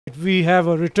We have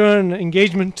a return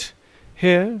engagement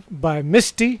here by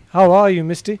Misty. How are you,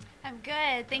 Misty? I'm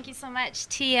good. Thank you so much,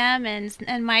 TM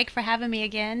and Mike, for having me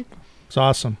again. It's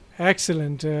awesome.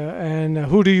 Excellent. And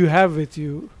who do you have with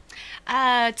you?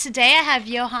 Today I have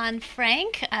Johann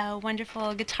Frank, a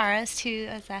wonderful guitarist who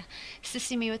is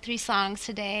assisting me with 3 songs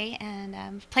today, and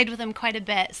played with him quite a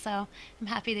bit, so I'm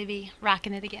happy to be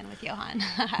rocking it again with Johann.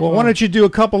 Well, why don't you do a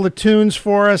couple of tunes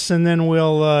for us, and then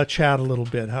we'll chat a little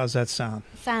bit. How's that sound?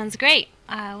 Sounds great.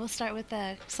 We'll start with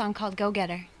a song called Go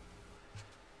Getter.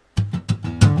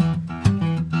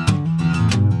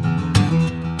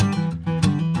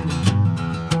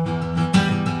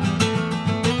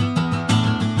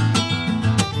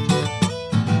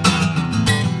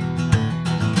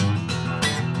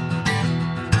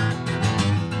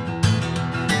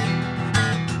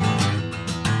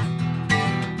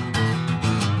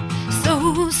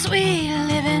 Sweet,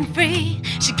 living free.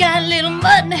 She got a little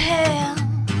mud in her hair.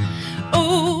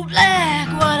 Oh, black,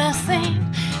 what a scene.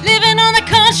 Living on the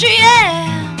country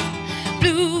air.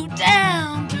 Blew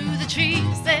down through the trees.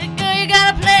 Said, girl, you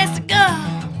got a place to go.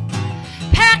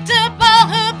 Packed up all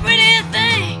her pretty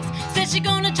things. Said she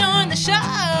gonna join the show.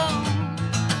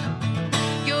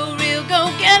 You're a real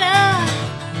go-getter.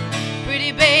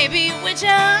 Pretty baby with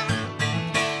ya.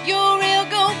 You're a real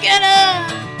go-getter.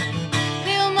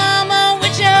 Mama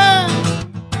with ya.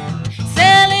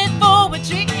 Sell it for a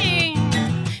dream.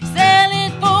 Sell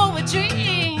it for a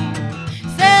dream.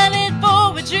 Sell it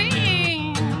for a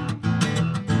dream.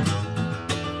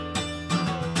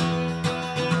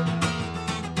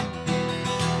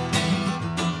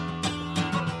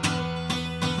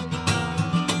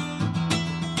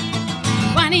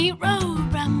 Winey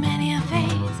road brought many a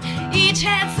face. Each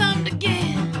had some to give.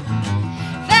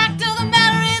 Fact of the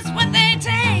matter is what they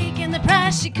take and the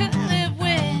price she could live with.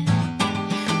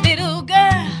 Little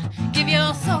girl, give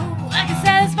your soul. I can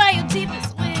satisfy your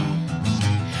deepest wish.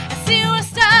 I see you a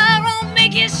star, I'll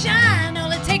make it shine.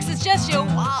 All it takes is just your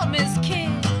warmest kiss.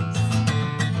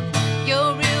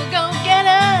 You're a real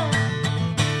go-getter.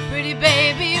 Pretty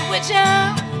baby with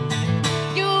ya.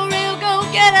 You're a real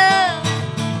go-getter.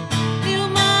 Little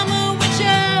mama with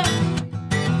ya.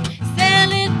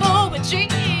 Sell it for a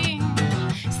dream.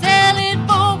 Sell it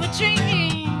for a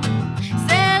dream.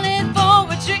 Sell it for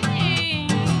a dream.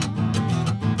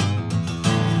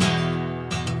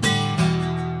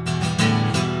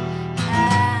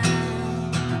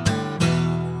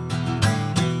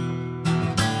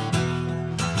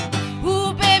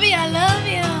 Ooh, baby, I love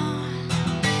you,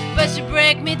 but you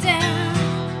break me down.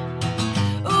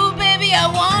 Ooh, baby, I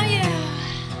want you,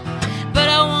 but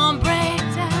I won't break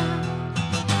down.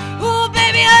 Ooh,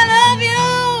 baby, I love you,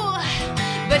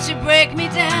 but you break me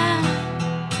down.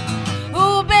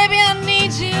 Ooh, baby, I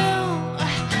need you,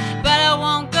 but I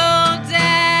won't go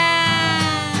down.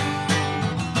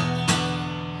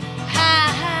 Ha,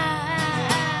 ha.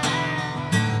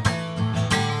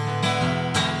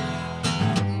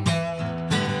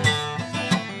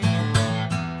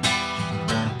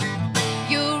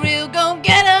 You're a real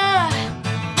go-getter,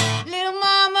 little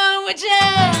mama with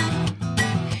ya.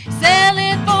 Sell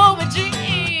it for a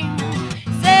dream.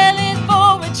 Sell it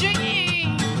for a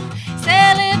dream.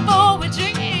 Sell it for a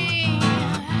dream.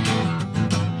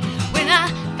 When I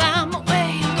find my way,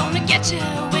 I'm gonna get you.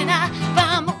 When I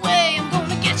find my way, I'm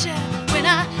gonna get you. When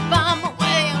I find my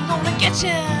way, I'm gonna get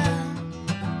you.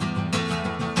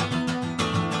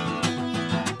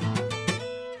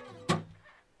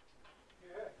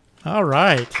 All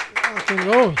right. Rock and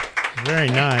roll. Very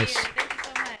nice.